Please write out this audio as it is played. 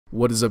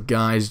What is up,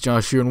 guys?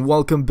 Josh here, and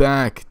welcome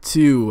back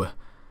to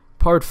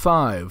part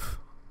 5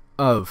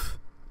 of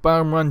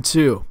Biome Run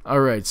 2.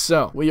 Alright,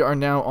 so we are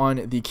now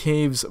on the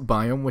Caves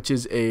biome, which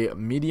is a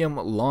medium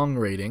long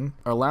rating.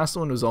 Our last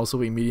one was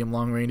also a medium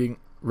long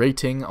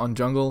rating on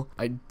jungle.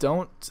 I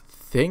don't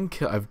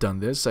think I've done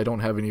this. I don't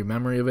have any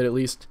memory of it, at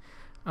least.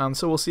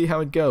 So we'll see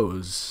how it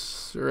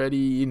goes.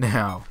 Ready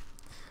now.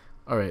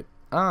 Alright.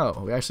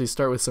 Oh, we actually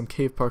start with some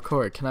cave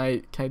parkour. Can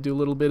I do a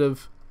little bit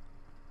of...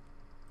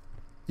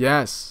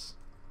 Yes.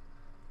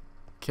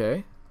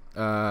 Okay.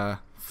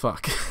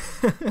 Fuck.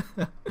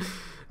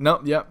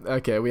 Nope, yep,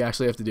 okay, we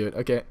actually have to do it.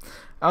 Okay.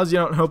 I was,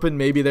 hoping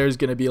maybe there's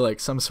gonna be like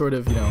some sort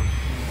of,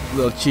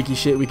 little cheeky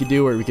shit we could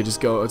do where we could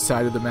just go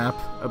outside of the map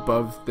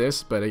above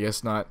this, but I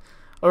guess not.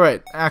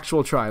 Alright,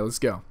 actual try, let's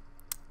go.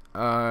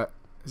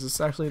 Is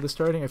this actually the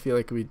starting? I feel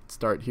like we'd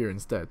start here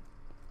instead.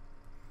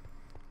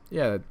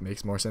 Yeah, that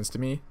makes more sense to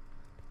me.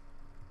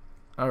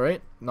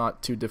 Alright,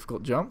 not too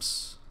difficult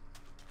jumps.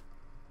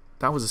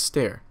 That was a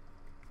stair.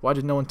 Why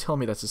did no one tell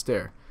me that's a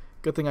stair?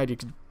 Good thing I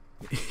could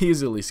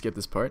easily skip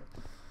this part.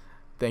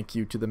 Thank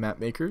you to the map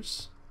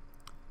makers.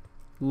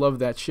 Love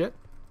that shit.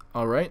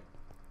 Alright.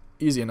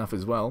 Easy enough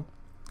as well.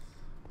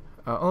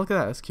 Oh, look at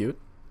that. That's cute.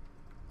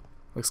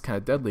 Looks kind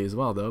of deadly as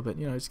well, though, but,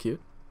 it's cute.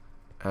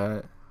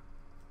 Okay,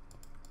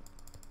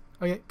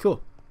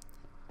 cool.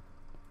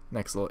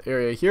 Next little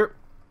area here.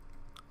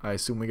 I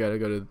assume we gotta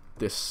go to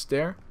this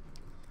stair.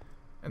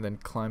 And then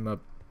climb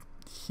up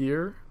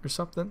here or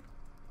something.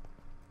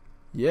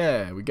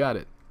 Yeah, we got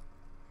it.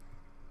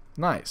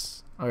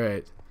 Nice.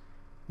 Alright.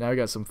 Now we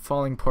got some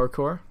falling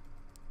parkour.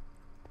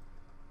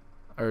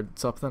 Or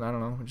something, I don't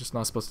know. We're just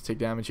not supposed to take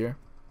damage here.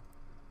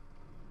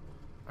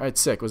 Alright,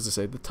 sick. What does it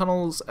say? The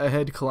tunnels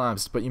ahead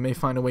collapsed, but you may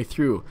find a way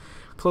through.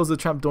 Close the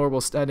trapdoor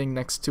while standing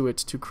next to it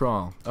to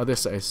crawl. Oh,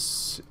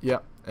 this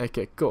yeah.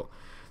 Okay, cool.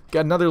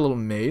 Got another little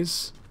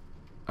maze.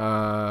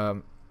 I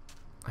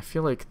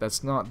feel like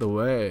that's not the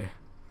way.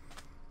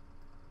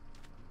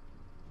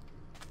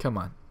 Come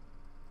on.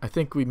 I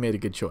think we made a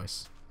good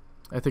choice.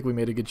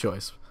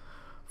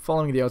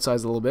 Following the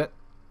outsides a little bit.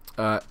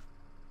 Oh,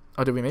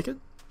 did we make it?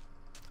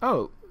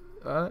 Oh,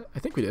 I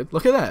think we did.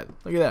 Look at that.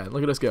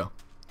 Look at us go.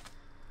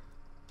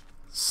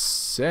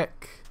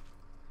 Sick.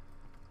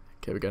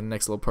 Okay, we got a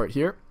next little part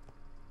here.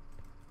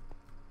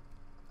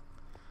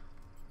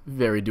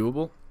 Very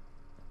doable.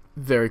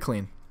 Very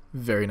clean.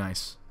 Very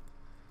nice.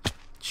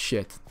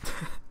 Shit.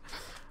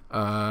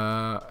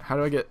 How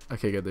do I get...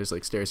 Okay, good. There's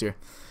like stairs here.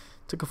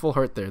 Took a full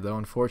heart there, though,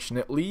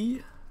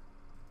 unfortunately.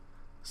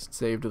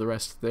 Saved the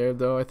rest there,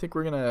 though. I think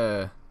we're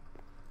gonna...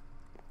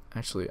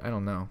 Actually, I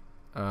don't know.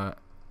 I'm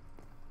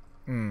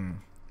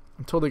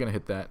totally gonna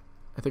hit that.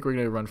 I think we're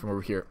gonna run from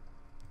over here.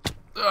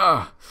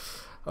 Ugh!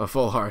 A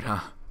full heart,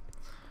 huh?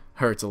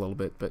 Hurts a little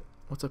bit, but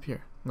what's up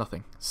here?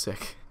 Nothing.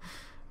 Sick.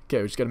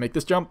 Okay, we just gotta make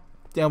this jump.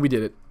 Yeah, we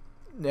did it.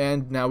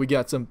 And now we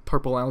got some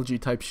purple algae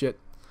type shit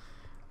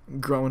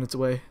growing its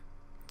way.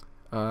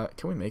 Can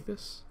we make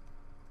this?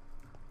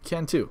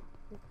 Can too.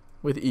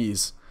 With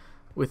ease.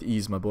 With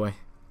ease, my boy.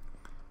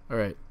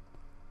 Alright.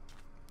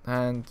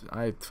 And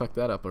I fucked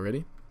that up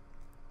already.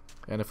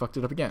 And I fucked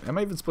it up again. Am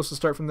I even supposed to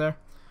start from there?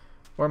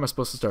 Where am I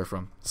supposed to start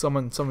from?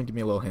 Someone give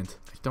me a little hint.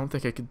 I don't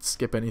think I could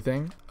skip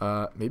anything.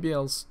 Maybe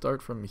I'll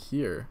start from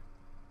here.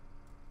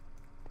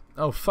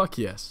 Oh, fuck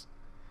yes.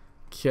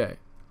 Okay.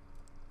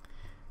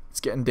 It's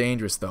getting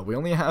dangerous, though. We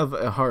only have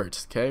a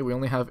heart, okay? We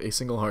only have a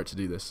single heart to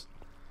do this.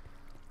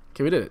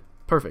 Okay, we did it.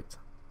 Perfect.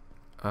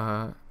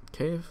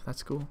 Cave?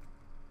 That's cool.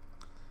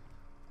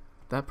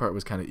 That part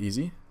was kind of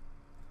easy.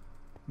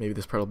 Maybe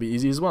this part will be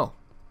easy as well.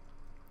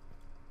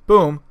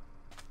 Boom.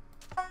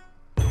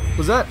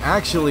 Was that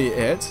actually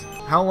it?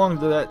 How long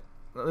did that...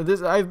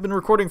 I've been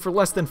recording for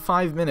less than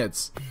 5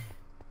 minutes.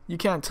 You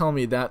can't tell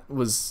me that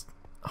was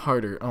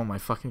harder. Oh my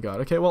fucking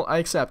god. Okay, well, I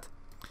accept.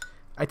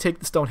 I take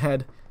the stone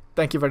head.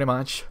 Thank you very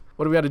much.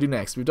 What do we got to do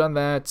next? We've done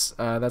that.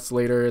 That's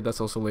later.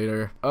 That's also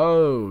later.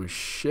 Oh,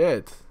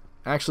 shit.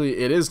 Actually,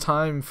 it is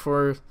time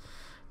for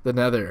the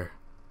Nether.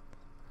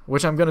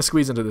 Which I'm going to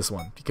squeeze into this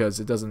one. Because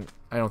it doesn't...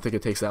 I don't think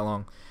it takes that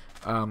long.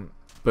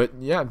 But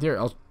yeah, here,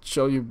 I'll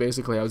show you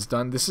basically how it's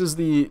done. This is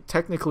the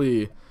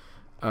technically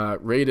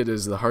rated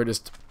as the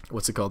hardest,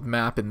 what's it called,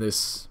 map in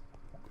this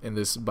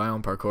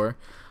biome parkour.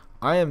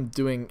 I am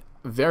doing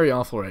very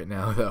awful right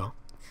now, though.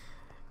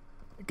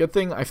 Good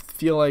thing I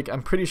feel like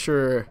I'm pretty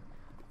sure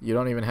you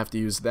don't even have to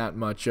use that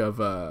much of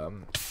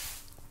time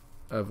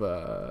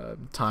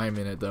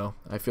in it, though.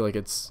 I feel like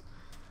it's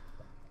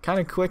kind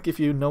of quick if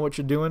you know what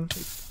you're doing.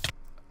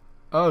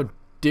 Oh,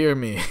 dear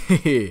me.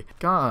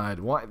 God,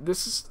 why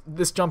this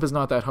jump is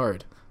not that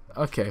hard.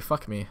 Okay,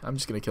 fuck me. I'm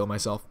just gonna kill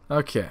myself.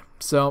 Okay,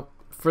 so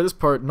for this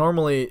part,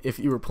 normally if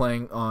you were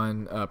playing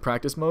on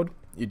practice mode,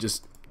 you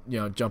just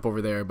jump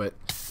over there, but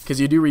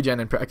because you do regen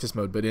in practice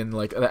mode, but in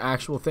like the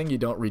actual thing you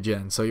don't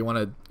regen, so you want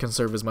to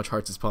conserve as much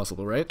hearts as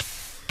possible, right?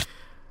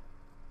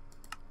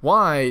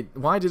 Why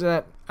did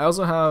that? I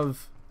also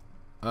have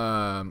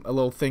a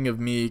little thing of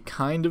me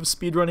kind of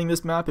speedrunning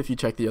this map. If you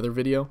check the other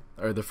video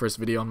or the first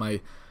video on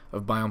my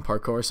of Biome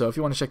Parkour. So if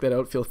you want to check that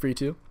out, feel free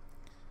to.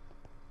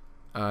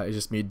 It's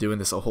just me doing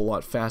this a whole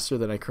lot faster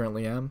than I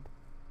currently am.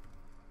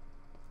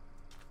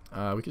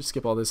 We could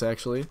skip all this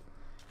actually,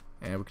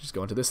 and we could just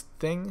go into this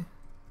thing.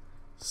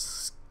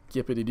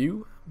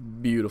 Skippity-doo.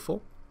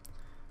 Beautiful.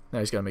 Now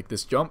I just gotta make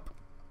this jump.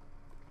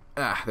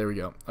 Ah, there we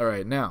go.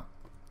 Alright, now.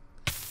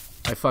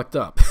 I fucked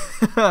up.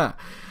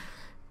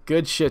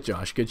 Good shit,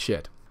 Josh. Good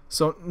shit.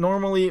 So,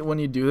 normally when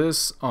you do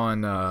this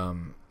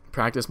on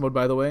practice mode,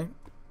 by the way,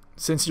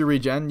 since you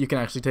regen, you can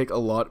actually take a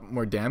lot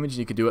more damage.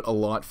 You can do it a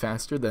lot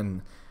faster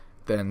than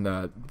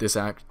this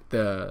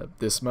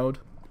mode.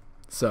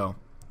 So,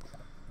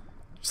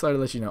 just thought I'd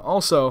let you know.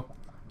 Also,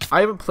 I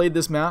haven't played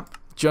this map,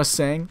 just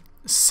saying,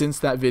 since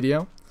that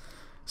video.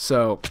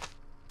 So,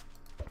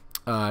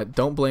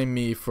 don't blame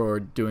me for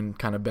doing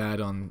kind of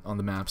bad on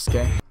the maps,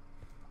 okay?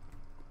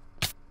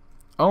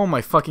 Oh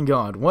my fucking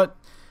god, what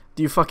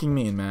do you fucking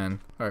mean,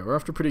 man? Alright, we're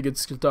off to a pretty good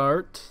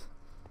start.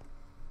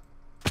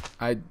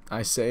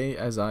 I say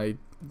as I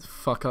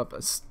fuck up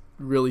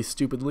really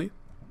stupidly.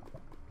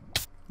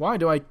 Why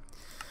do I...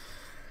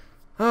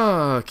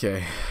 Oh,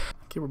 okay.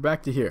 Okay, we're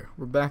back to here.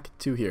 We're back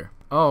to here.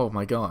 Oh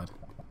my god.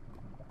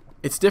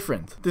 It's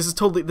different. This is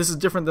totally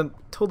different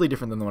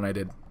than the one I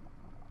did.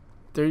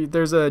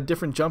 There's a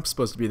different jump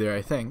supposed to be there,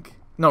 I think.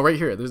 No, right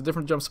here. There's a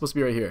different jump supposed to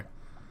be right here.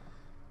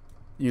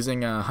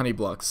 Using honey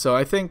blocks. So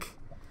I think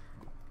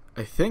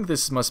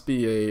this must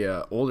be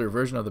a older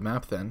version of the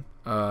map then.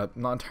 Not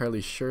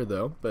entirely sure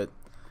though, but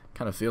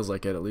kind of feels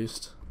like it at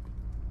least.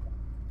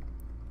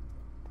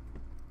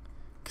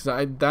 Cause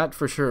that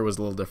for sure was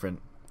a little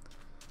different.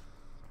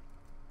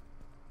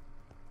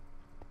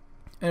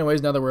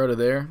 Anyways, now that we're out of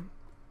there,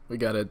 we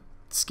gotta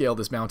scale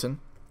this mountain.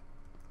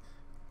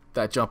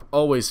 That jump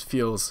always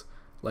feels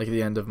like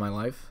the end of my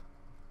life.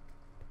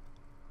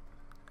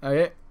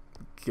 Okay,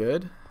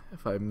 good.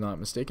 If I'm not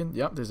mistaken.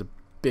 Yep, there's a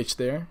bitch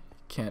there.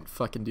 Can't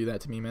fucking do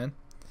that to me, man.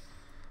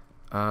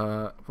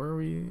 Where are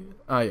we?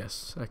 Ah,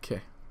 yes.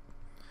 Okay.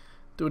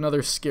 Do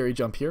another scary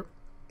jump here.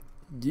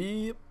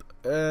 Yep.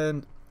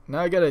 And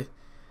now I gotta...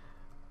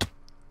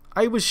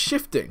 I was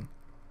shifting.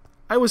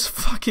 I was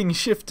fucking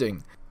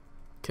shifting.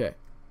 Okay.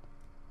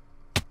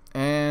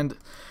 And...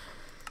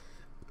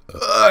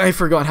 I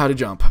forgot how to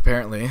jump,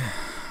 apparently.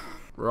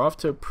 We're off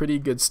to a pretty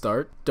good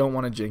start. Don't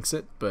want to jinx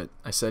it, but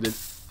I said it.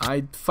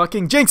 I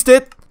fucking jinxed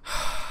it!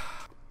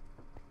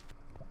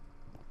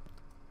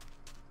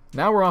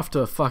 Now we're off to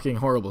a fucking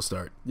horrible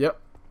start. Yep.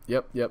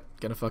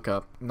 Gonna fuck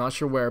up. Not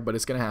sure where, but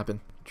it's gonna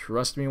happen.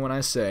 Trust me when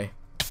I say.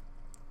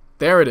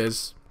 There it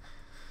is.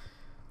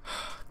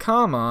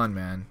 Come on,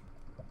 man.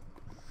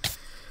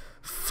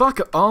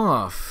 Fuck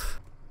off.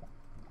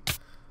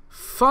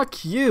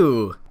 Fuck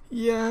you.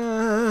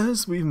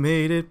 Yes, we've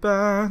made it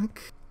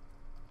back.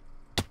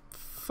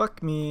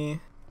 Fuck me.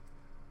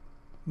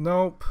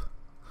 Nope.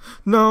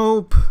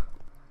 Nope.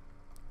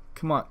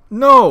 Come on.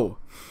 No!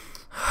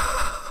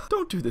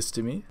 Don't do this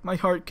to me. My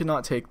heart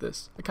cannot take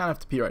this. I kind of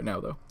have to pee right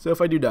now, though. So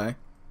if I do die,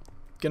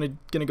 gonna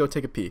go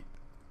take a pee.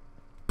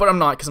 But I'm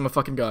not, because I'm a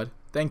fucking god.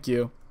 Thank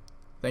you.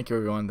 Thank you,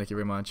 everyone. Thank you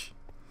very much.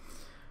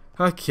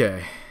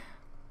 Okay.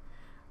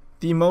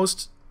 The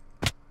most...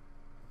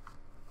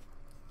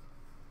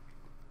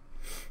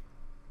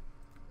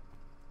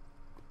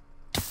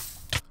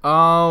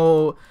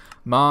 Oh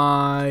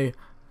my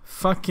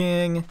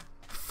fucking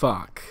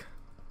fuck.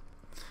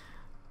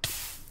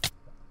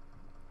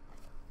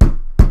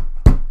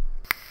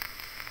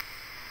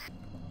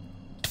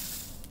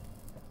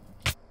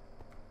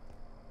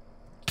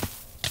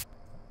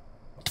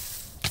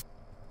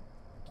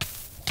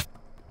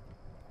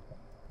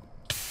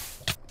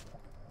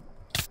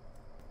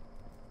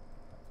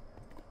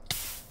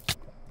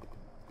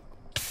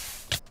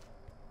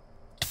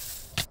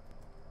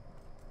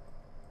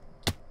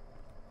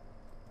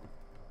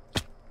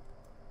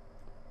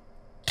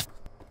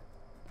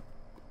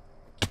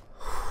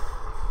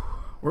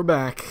 We're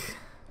back.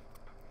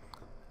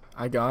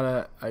 I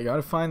gotta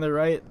find the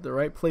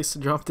right place to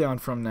drop down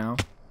from now.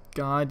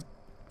 God,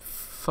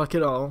 fuck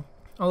it all.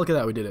 Oh, look at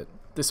that, we did it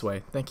this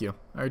way. Thank you.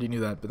 I already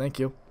knew that, but thank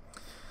you.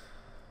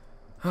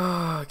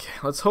 Okay,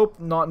 let's hope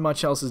not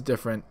much else is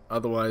different.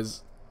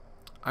 Otherwise,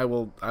 I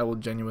will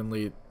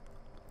genuinely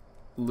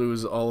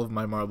lose all of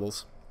my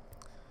marbles.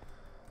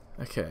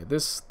 Okay,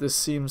 this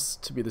seems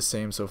to be the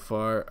same so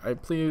far.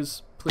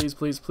 Please,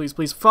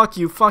 fuck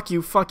you, fuck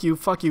you, fuck you, fuck you,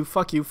 fuck you,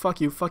 fuck you, fuck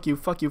you, fuck you,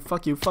 fuck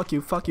you, fuck you,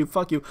 fuck you,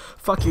 fuck you,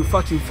 fuck you,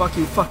 fuck you, fuck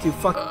you, fuck you,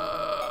 fuck.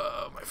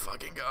 My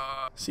fucking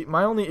god. See,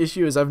 my only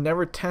issue is I've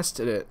never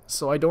tested it,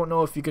 so I don't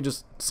know if you can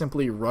just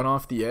simply run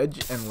off the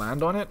edge and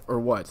land on it, or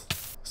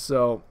what.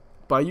 So,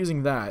 by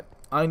using that,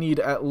 I need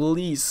at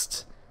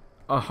least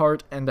a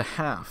heart and a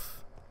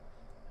half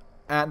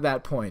at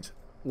that point,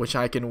 which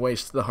I can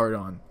waste the heart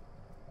on.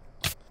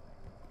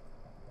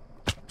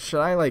 Should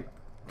I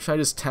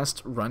just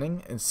test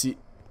running and see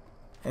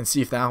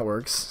if that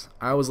works?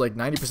 I was like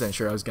 90%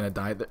 sure I was gonna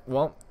die.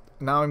 Well,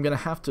 now I'm gonna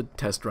have to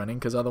test running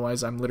because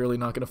otherwise I'm literally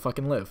not gonna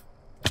fucking live.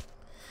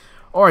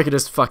 Or I could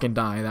just fucking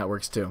die. That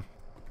works too.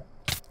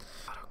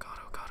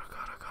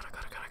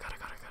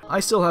 I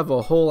still have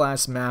a whole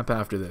ass map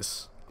after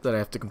this. that I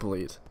have to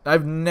complete.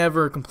 I've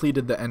never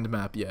completed the end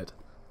map yet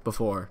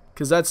before,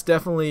 because that's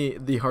definitely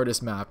the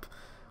hardest map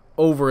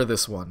over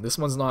this one. This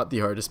one's not the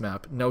hardest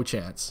map, no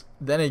chance.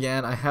 Then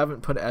again, I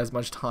haven't put as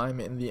much time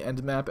in the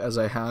end map as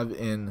I have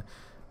in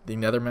the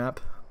Nether map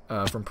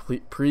from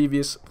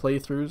previous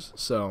playthroughs,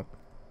 so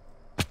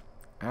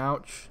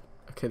ouch.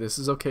 Okay, this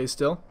is okay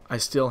still. I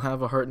still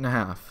have a heart and a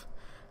half.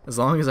 As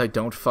long as I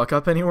don't fuck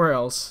up anywhere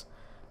else,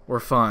 we're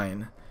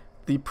fine.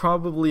 The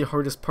probably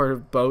hardest part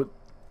about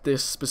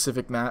this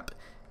specific map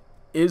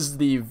is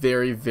the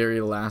very,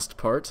 very last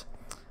part.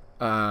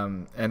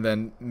 And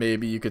then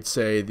maybe you could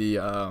say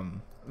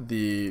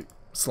the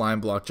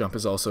slime block jump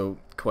is also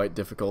quite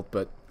difficult,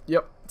 but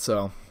yep,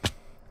 so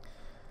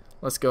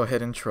let's go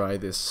ahead and try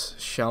this,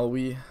 shall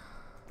we?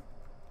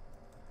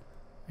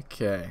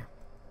 Okay.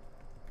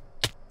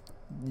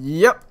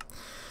 Yep.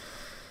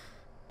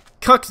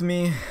 Cucked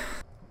me.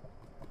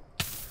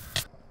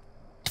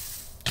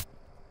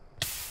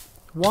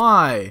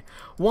 Why?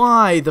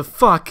 Why the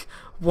fuck?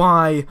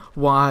 Why?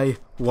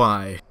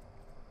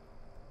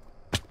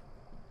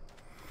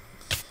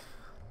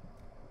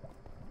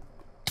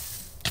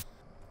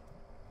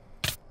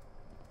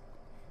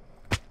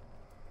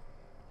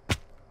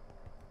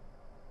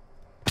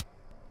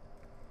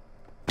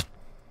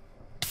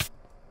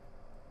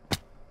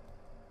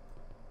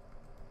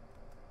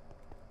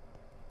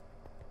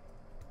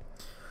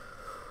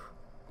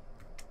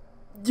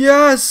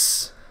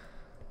 Yes!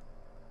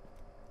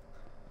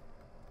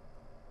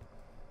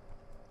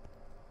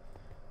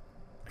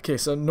 Okay,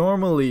 so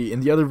normally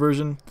in the other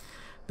version,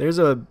 there's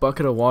a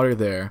bucket of water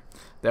there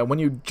that when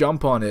you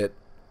jump on it,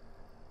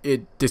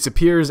 it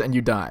disappears and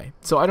you die.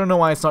 So I don't know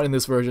why it's not in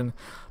this version,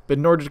 but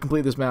in order to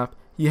complete this map,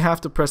 you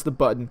have to press the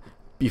button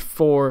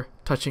before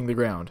touching the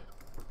ground.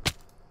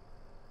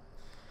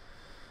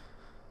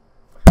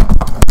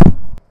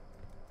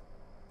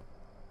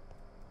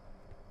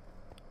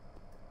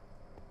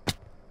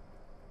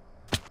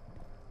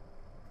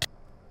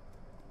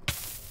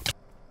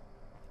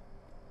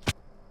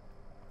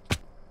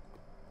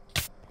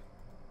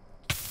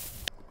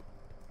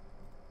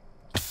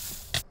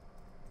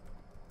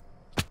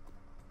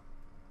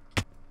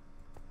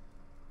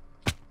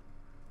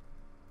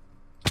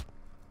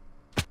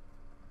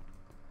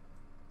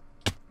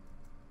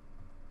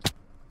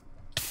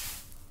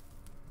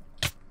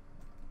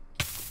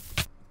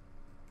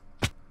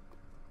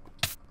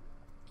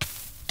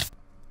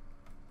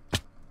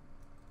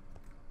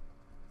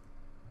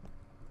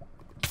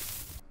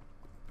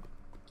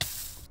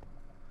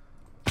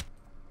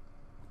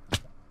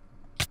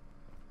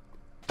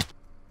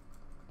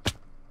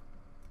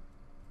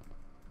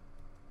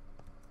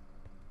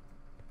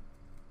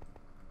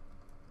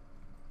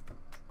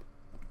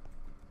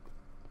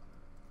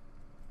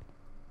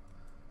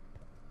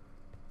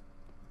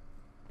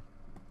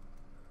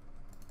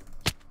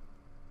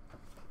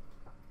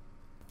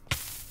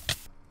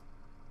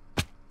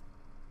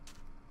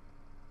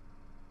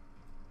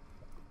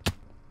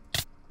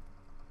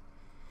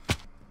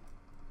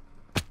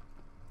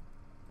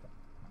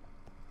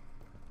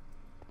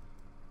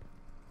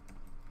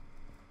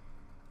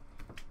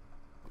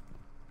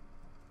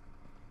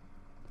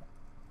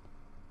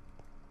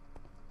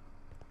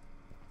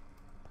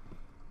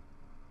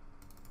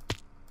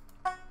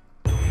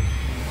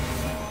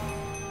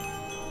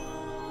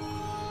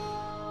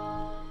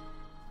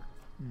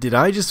 Did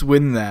I just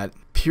win that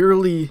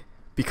purely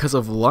because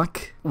of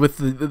luck? With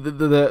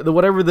the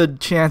whatever the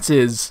chance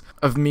is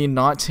of me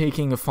not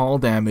taking a fall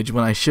damage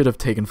when I should have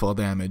taken fall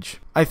damage.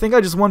 I think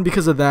I just won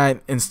because of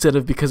that instead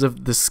of because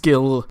of the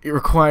skill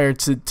required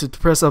to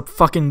press a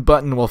fucking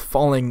button while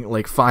falling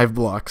like 5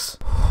 blocks.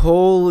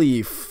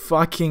 Holy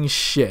fucking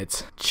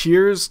shit.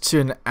 Cheers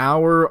to an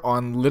hour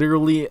on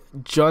literally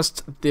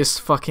just this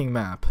fucking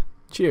map.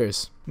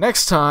 Cheers.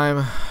 Next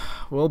time,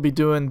 we'll be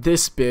doing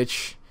this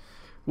bitch,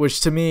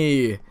 which to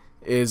me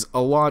is a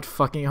lot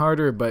fucking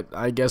harder, but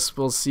I guess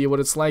we'll see what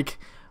it's like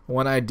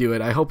when I do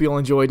it. I hope you all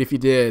enjoyed. If you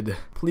did,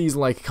 please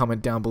like,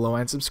 comment down below,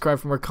 and subscribe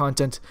for more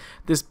content.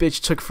 This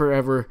bitch took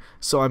forever,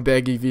 so I'm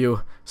begging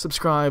you,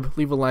 subscribe,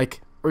 leave a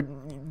like, or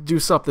do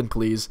something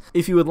please.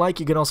 If you would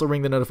like, you can also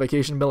ring the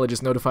notification bell. It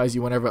just notifies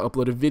you whenever I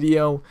upload a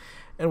video.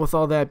 And with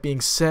all that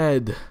being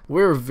said,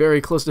 we're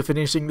very close to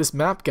finishing this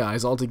map,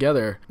 guys,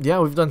 altogether. Yeah,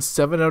 we've done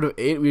 7 out of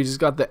 8. We just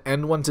got the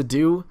end one to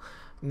do.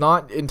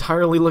 Not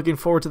entirely looking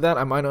forward to that.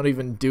 I might not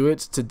even do it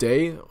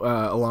today,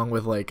 along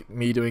with like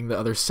me doing the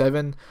other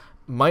 7.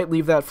 Might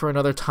leave that for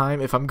another time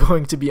if I'm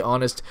going to be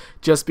honest,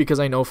 just because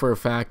I know for a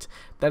fact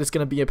that it's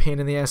going to be a pain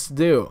in the ass to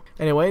do.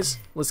 Anyways,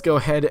 let's go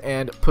ahead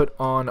and put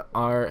on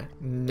our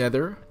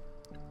Nether.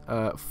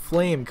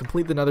 Flame,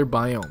 complete the Nether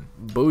biome.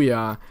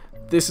 Booyah.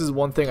 This is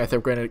one thing I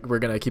think we're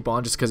gonna keep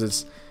on just because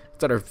it's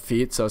at our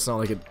feet, so it's not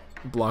like it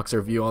blocks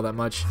our view all that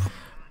much.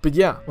 But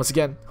yeah, once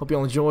again, hope you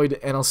all enjoyed,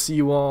 and I'll see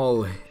you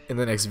all in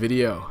the next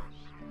video.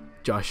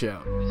 Josh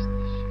out.